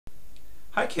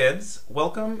Hi, kids.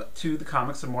 Welcome to the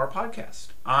Comics and More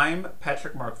podcast. I'm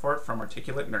Patrick Markfort from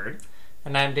Articulate Nerd.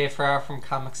 And I'm Dave Ferraro from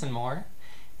Comics and More.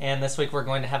 And this week we're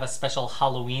going to have a special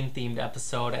Halloween-themed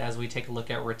episode as we take a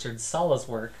look at Richard Sala's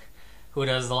work, who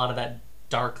does a lot of that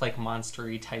dark, like,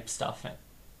 monster-y type stuff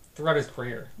throughout his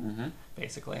career,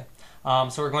 basically.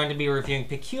 So we're going to be reviewing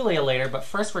Peculia later, but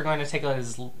first we're going to take a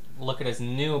look at his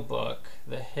new book,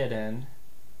 The Hidden.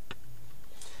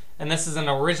 And this is an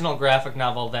original graphic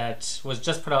novel that was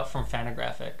just put out from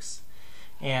Fantagraphics.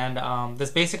 And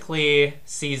this basically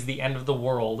sees the end of the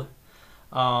world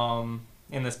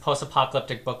in this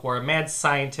post-apocalyptic book where a mad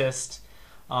scientist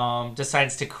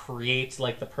decides to create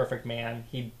like the perfect man.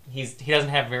 He doesn't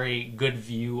have very good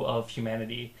view of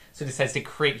humanity, so he decides to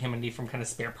create humanity from kind of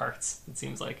spare parts, it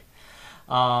seems like.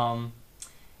 And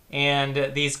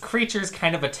these creatures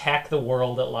kind of attack the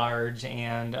world at large,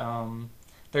 and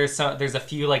there's a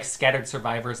few like scattered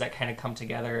survivors that kind of come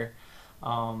together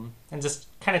and just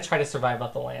kind of try to survive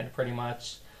off the land, pretty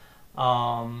much.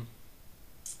 I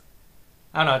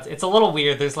don't know. It's a little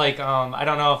weird. There's like I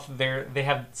don't know if they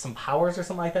have some powers or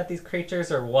something like that, these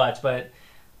creatures, or what. But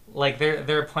like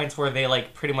there are points where they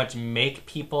like pretty much make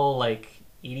people like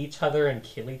eat each other and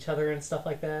kill each other and stuff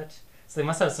like that. So they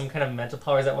must have some kind of mental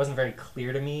powers that wasn't very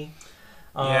clear to me.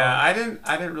 Yeah, I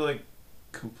didn't really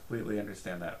completely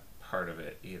understand that part of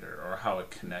it either, or how it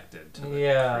connected to the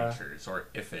creatures, or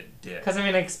if it did. Because I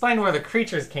mean, it explained where the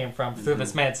creatures came from through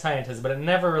this mad scientist, but it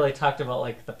never really talked about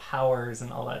like the powers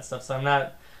and all that stuff. So I'm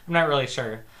not really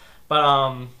sure.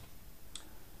 But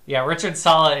yeah, Richard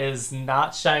Sala is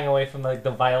not shying away from like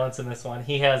the violence in this one.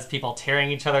 He has people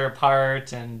tearing each other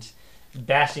apart and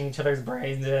bashing each other's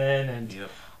brains in, and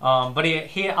but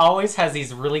he always has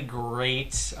these really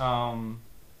great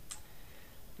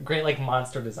like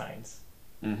monster designs.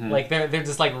 Like they're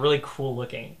just like really cool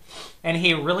looking, and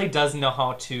he really does know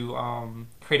how to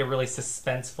create a really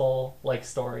suspenseful like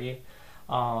story,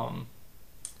 and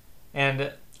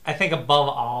I think above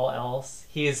all else,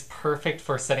 he is perfect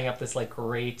for setting up this like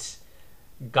great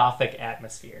gothic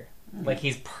atmosphere. Like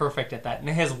he's perfect at that, and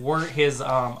his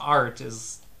art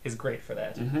is great for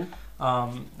that.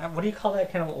 What do you call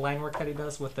that kind of line work that he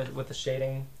does with the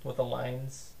shading, with the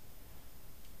lines?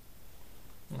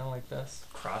 You know, like this.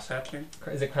 Cross-hatching?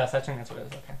 Is it cross-hatching? That's what it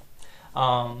is,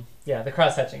 okay. Yeah, the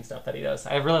cross-hatching stuff that he does.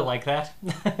 I really like that.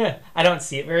 I don't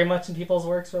see it very much in people's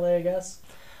works, really, I guess.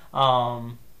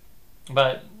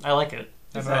 But I like it.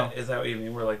 Is that what you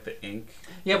mean, where like the ink?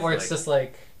 Yeah, where it's just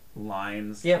like...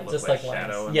 lines? Yeah, just like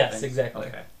shadow lines. Yes, exactly.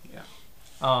 Okay,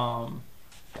 yeah.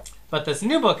 But this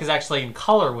new book is actually in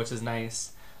color, which is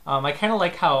nice. I kind of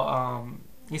like how...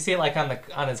 you see it like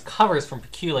on his covers from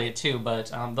Peculia too,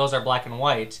 but those are black and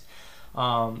white.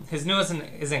 His new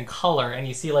is in color, and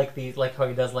you see like how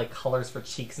he does like colors for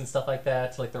cheeks and stuff like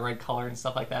that, like the red color and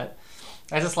stuff like that.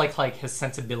 I just like his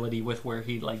sensibility with where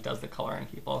he like does the color on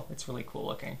people. It's really cool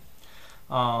looking.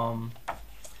 I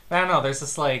don't know. There's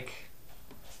this like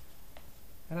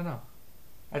I don't know.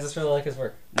 I just really like his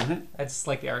work. I just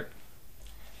like the art.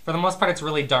 For the most part, it's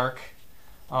really dark.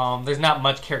 There's not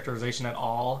much characterization at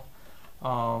all.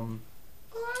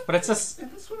 But it's just in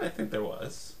this one I think there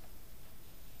was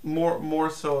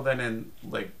more so than in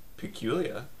like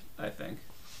Peculia, I think.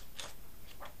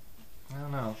 I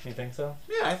don't know. You think so?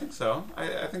 Yeah, I think so.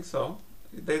 I think so.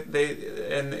 They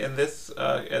in this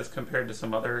as compared to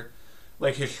some other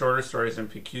like his shorter stories in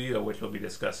Peculia, which we'll be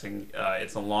discussing,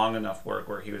 it's a long enough work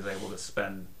where he was able to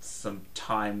spend some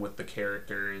time with the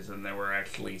characters, and there were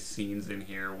actually scenes in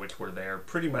here which were there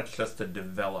pretty much just to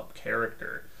develop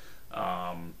character.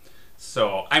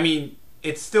 So, I mean,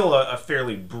 it's still a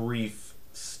fairly brief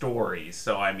story,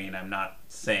 so, I mean, I'm not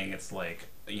saying it's like,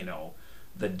 you know,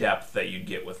 the depth that you'd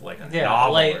get with, like, a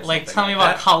novel or something like tell me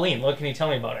about Colleen. What can you tell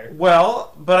me about her?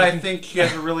 Well, but I think she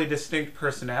has a really distinct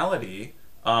personality,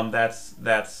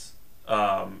 that's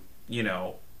you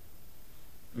know,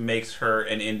 makes her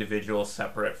an individual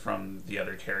separate from the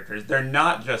other characters. They're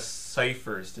not just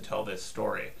ciphers to tell this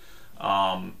story.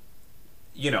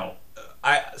 You know,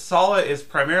 Sala is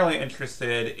primarily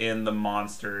interested in the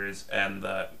monsters and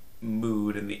the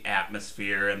mood and the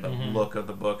atmosphere and the look of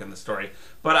the book and the story.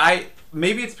 But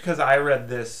maybe it's because I read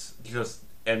this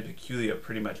and Peculia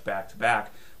pretty much back to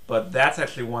back. But that's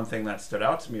actually one thing that stood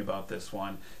out to me about this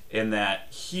one, in that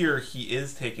here he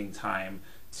is taking time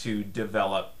to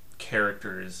develop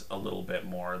characters a little bit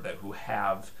more who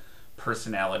have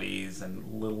personalities and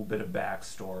a little bit of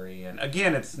backstory. And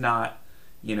again, it's not,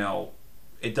 you know,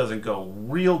 it doesn't go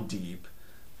real deep,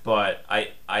 but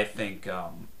I think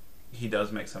he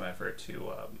does make some effort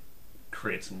to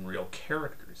create some real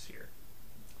characters here.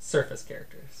 Surface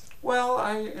characters. Well,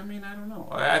 I mean, I don't know.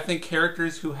 I think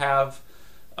characters who have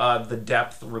the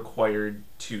depth required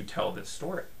to tell this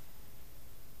story.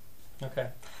 Okay.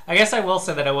 I guess I will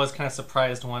say that I was kind of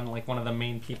surprised when, like, one of the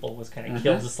main people was kind of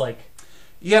killed, just like...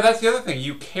 Yeah, that's the other thing.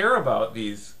 You care about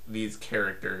these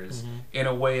characters in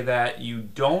a way that you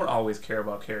don't always care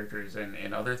about characters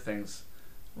in other things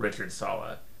Richard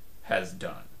Sala has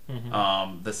done.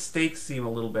 The stakes seem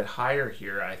a little bit higher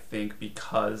here, I think,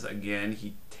 because, again,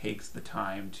 he takes the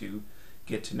time to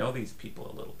get to know these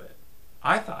people a little bit.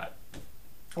 I thought.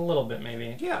 A little bit,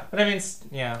 maybe. Yeah. But I mean,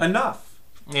 yeah. Enough.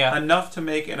 Yeah. Enough to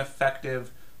make an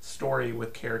effective story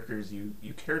with characters you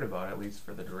cared about, at least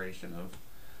for the duration of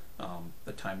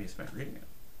the time you spent reading it.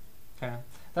 Okay.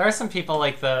 There are some people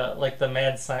like the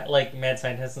mad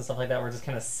scientists and stuff like that were just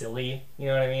kind of silly. You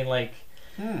know what I mean? Like,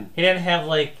 he didn't have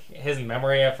like his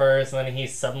memory at first, and then he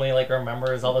suddenly like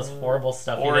remembers all this horrible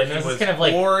stuff he did. And kind of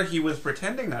like, or he was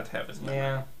pretending not to have his memory.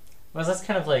 Yeah. Was this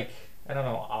kind of like, I don't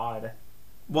know, odd?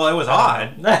 Well, it was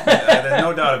odd. There's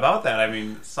no doubt about that. I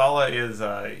mean, Sala is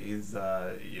he's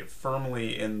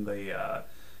firmly in the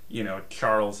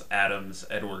Charles Addams,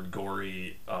 Edward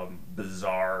Gorey,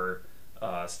 bizarre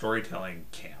storytelling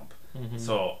camp.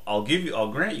 So I'll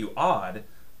grant you odd.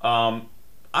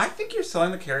 I think you're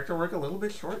selling the character work a little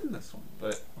bit short in this one,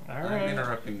 but I'm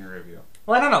interrupting your review.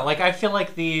 Well, I don't know. Like, I feel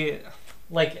like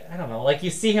I don't know. Like, you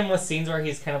see him with scenes where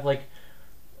he's kind of like,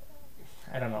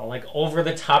 I don't know, like over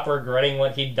the top regretting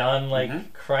what he'd done,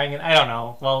 like crying, and I don't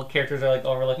know. Well, characters are like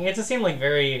overlooking. It just seemed like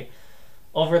very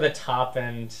over the top,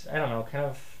 and I don't know, kind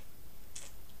of.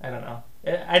 I don't know.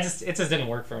 It just didn't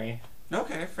work for me.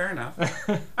 Okay, fair enough.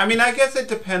 I mean, I guess it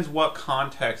depends what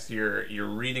context you're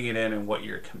reading it in and what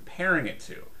you're comparing it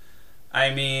to.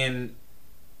 I mean,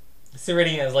 so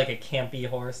reading it as like a campy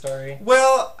horror story.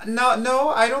 Well, no,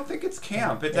 I don't think it's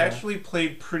camp. It's actually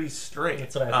played pretty straight.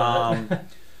 That's what I thought.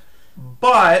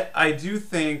 But I do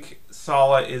think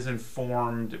Sala is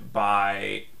informed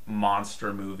by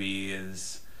monster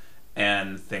movies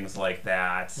and things like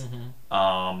that.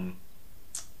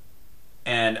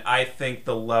 And I think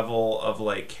the level of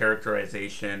like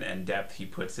characterization and depth he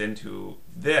puts into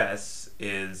this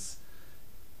is,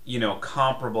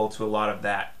 comparable to a lot of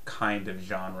that kind of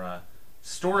genre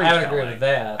storytelling. I would agree with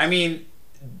that. I mean,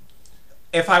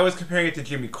 if I was comparing it to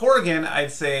Jimmy Corrigan,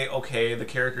 I'd say, okay, the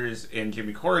characters in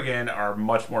Jimmy Corrigan are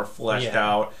much more fleshed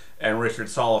out, and Richard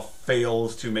Sala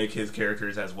fails to make his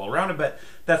characters as well-rounded, but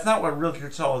that's not what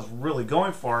Richard Sala is really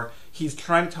going for. He's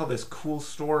trying to tell this cool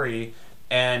story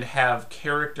and have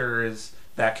characters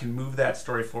that can move that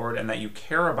story forward and that you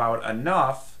care about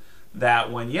enough that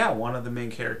when, one of the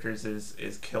main characters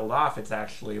is killed off, it's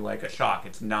actually like a shock.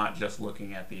 It's not just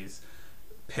looking at these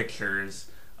pictures.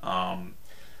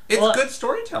 It's good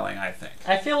storytelling, I think.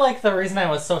 I feel like the reason I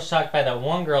was so shocked by that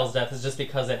one girl's death is just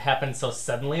because it happened so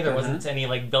suddenly. There wasn't any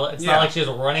build. It's not like she was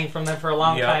running from them for a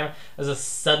long time. It was a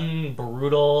sudden,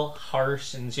 brutal,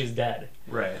 harsh, and she's dead.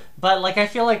 Right. But I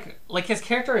feel like his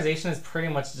characterization is pretty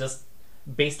much just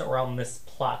based around this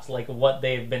plot, like what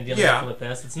they've been dealing with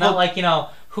this. It's not like,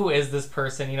 who is this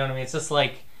person? You know what I mean? It's just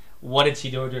like, what did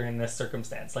she do during this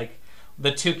circumstance? Like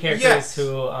the two characters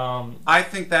who. I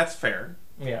think that's fair.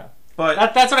 Yeah.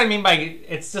 But that's what I mean by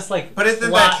it's just like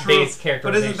plot-based characterization.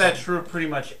 But isn't that true of pretty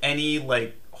much any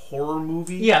like horror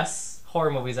movie? Yes, horror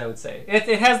movies. I would say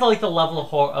it has the level of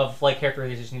horror, of like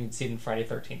characterization you'd see in Friday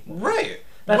 13th. Right.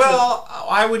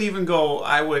 I would even go.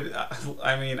 I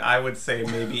would say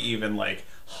maybe even like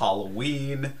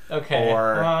Halloween. Okay.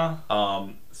 Or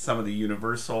some of the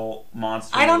Universal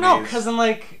monster. I don't know, because in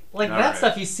like that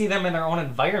stuff, you see them in their own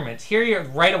environment. Here,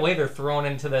 right away, they're thrown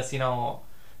into this,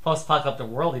 post-apocalyptic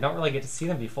world. You don't really get to see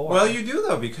them before. Well, you do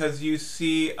though, because you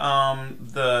see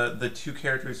the two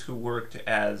characters who worked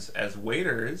as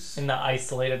waiters in the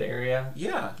isolated area.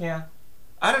 Yeah. Yeah.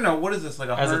 I don't know, what is this, like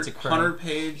a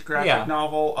 100-page graphic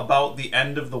novel about the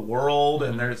end of the world,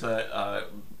 and there's a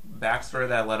backstory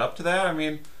that led up to that? I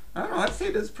mean, I don't know, I'd say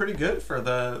it is pretty good for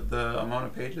the amount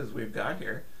of pages we've got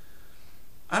here.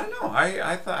 I don't know.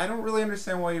 I don't really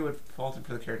understand why you would fault him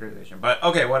for the characterization, but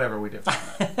okay, whatever. We differ on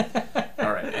that.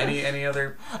 All right. Any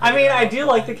other? I mean, I do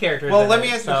like the characters. Well, let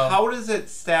me ask you: how does it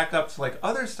stack up to like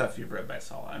other stuff you've read by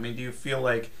Sala? I mean, do you feel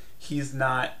like he's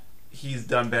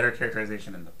done better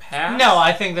characterization in the past? No,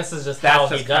 I think this is just how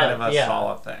he does. Kind of a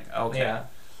Sala thing. Okay. Yeah.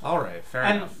 All right, fair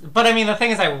enough. But I mean, the thing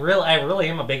is, I really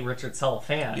am a big Richard Sala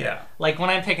fan. Yeah. Like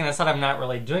when I'm picking this out, I'm not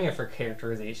really doing it for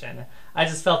characterization. I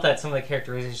just felt that some of the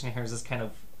characterization here is just kind of,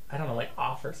 I don't know, like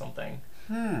off or something.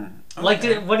 Okay. Like,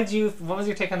 what was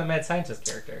your take on the mad scientist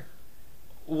character?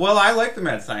 Well, I like the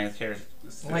mad science character.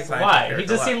 Like, why? He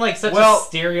just seemed like such a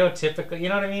stereotypical. You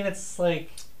know what I mean? It's like.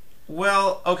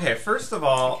 Well, okay, first of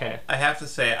all, Okay. I have to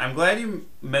say, I'm glad you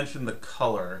mentioned the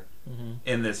color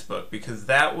in this book, because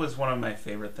that was one of my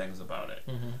favorite things about it.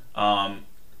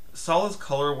 Sala's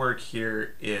color work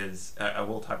here is, I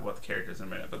will talk about the characters in a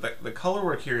minute, but the color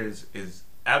work here is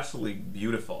absolutely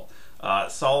beautiful.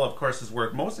 Sala, of course, has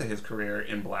worked most of his career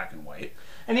in black and white.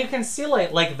 And you can see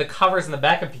like the covers in the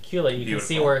back of Peculia. You Beautiful. can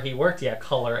see where he worked,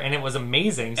 color, and it was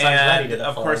amazing. So I'm glad he did.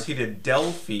 Of course, he did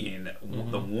Delphine,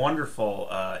 the wonderful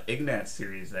Ignatz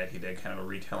series that he did, kind of a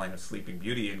retelling of Sleeping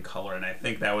Beauty in color, and I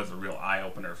think that was a real eye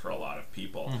opener for a lot of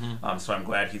people. So I'm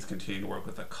glad he's continuing to work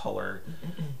with a color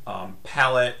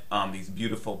palette. These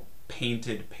beautiful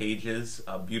painted pages,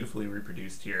 beautifully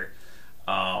reproduced here.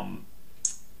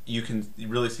 You can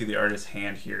really see the artist's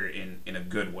hand here in a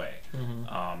good way.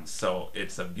 So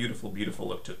it's a beautiful,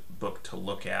 beautiful book to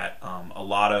look at. A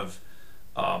lot of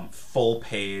full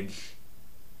page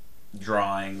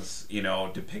drawings,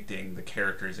 depicting the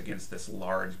characters against this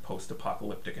large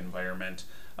post-apocalyptic environment.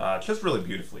 Just really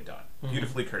beautifully done,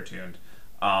 beautifully cartooned.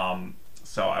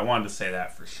 So I wanted to say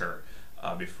that for sure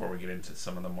before we get into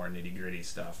some of the more nitty-gritty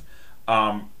stuff.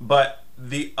 But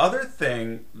the other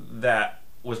thing that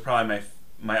was probably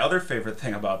my other favorite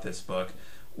thing about this book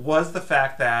was the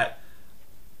fact that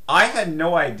I had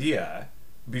no idea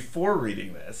before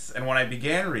reading this, and when I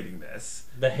began reading this...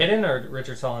 The Hidden or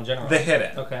Richard Sala in general? The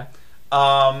Hidden. Okay.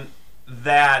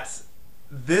 That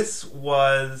this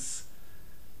was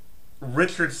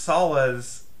Richard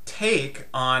Sala's take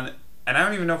on, and I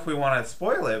don't even know if we want to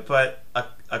spoil it, but a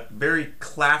very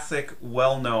classic,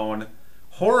 well-known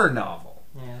horror novel.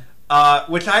 Yeah.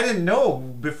 Which I didn't know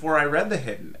before I read The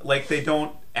Hidden. Like, they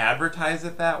don't advertise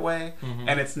it that way,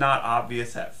 and it's not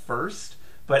obvious at first.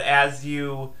 But as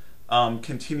you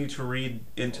continue to read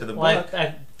into the book...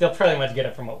 they'll pretty much get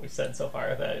it from what we've said so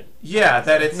far. That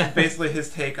it's basically his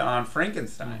take on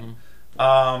Frankenstein.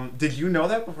 Did you know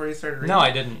that before you started reading? No,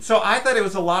 I didn't. So I thought it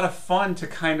was a lot of fun to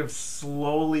kind of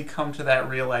slowly come to that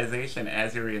realization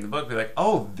as you're reading the book. Be like,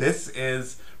 oh, this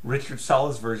is Richard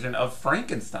Sala's version of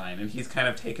Frankenstein, and he's kind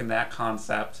of taken that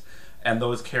concept and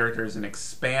those characters and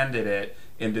expanded it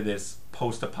into this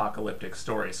post-apocalyptic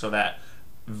story. So that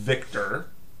Victor,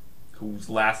 whose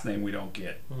last name we don't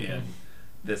get in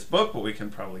this book, but we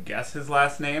can probably guess his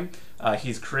last name,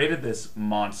 he's created this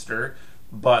monster,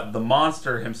 but the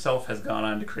monster himself has gone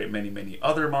on to create many, many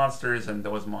other monsters, and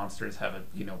those monsters have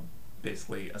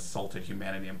basically assaulted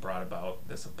humanity and brought about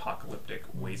this apocalyptic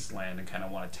wasteland and kind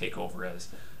of want to take over as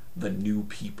the new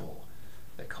people,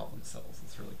 they call themselves.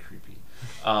 It's really creepy.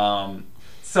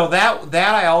 So that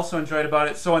I also enjoyed about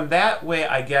it. So in that way,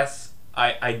 I guess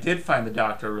I did find the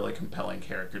Doctor a really compelling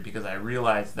character, because I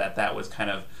realized that was kind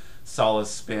of Sala's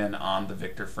spin on the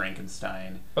Victor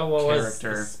Frankenstein But what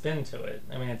character. was the spin to it?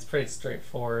 I mean, it's pretty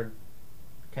straightforward,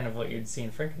 kind of what you'd see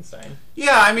in Frankenstein.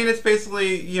 Yeah, I mean, it's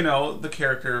basically, the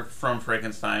character from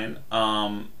Frankenstein,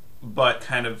 but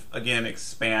kind of, again,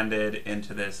 expanded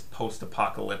into this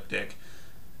post-apocalyptic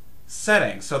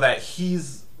setting, so that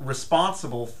he's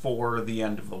responsible for the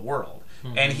end of the world.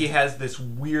 And he has this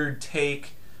weird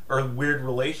take, or weird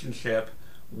relationship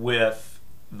with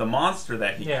the monster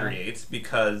that he creates,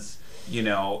 because, he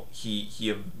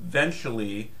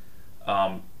eventually,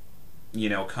 comes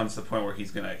to the point where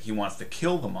he wants to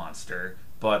kill the monster,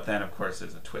 but then, of course,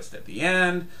 there's a twist at the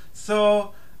end.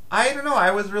 So, I don't know,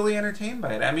 I was really entertained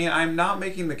by it. I mean, I'm not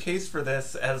making the case for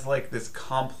this as, like, this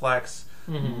complex,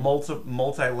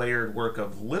 multi-layered work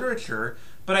of literature,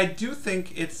 but I do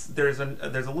think there's a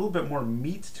little bit more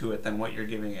meat to it than what you're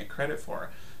giving it credit for.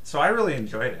 So I really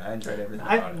enjoyed it. I enjoyed everything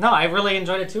about it. No, I really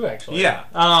enjoyed it too, actually. Yeah.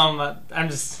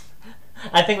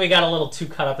 I think we got a little too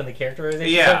caught up in the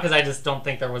characterization, because I just don't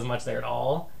think there was much there at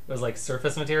all. It was like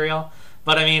surface material.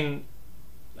 But I mean,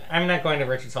 I'm not going to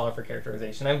Richard Sala for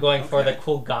characterization. I'm going for the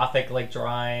cool gothic like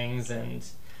drawings, and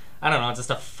I don't know,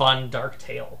 just a fun dark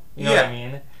tale. You know what I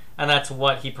mean? And that's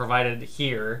what he provided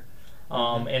here,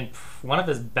 and one of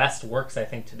his best works, I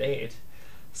think, to date.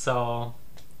 So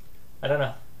I don't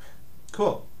know.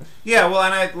 Cool. Yeah, well,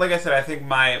 and like I said, I think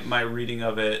my reading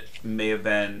of it may have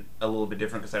been a little bit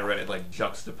different, because I read it like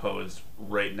juxtaposed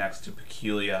right next to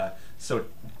Peculia. So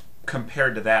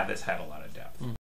compared to that, this had a lot of depth.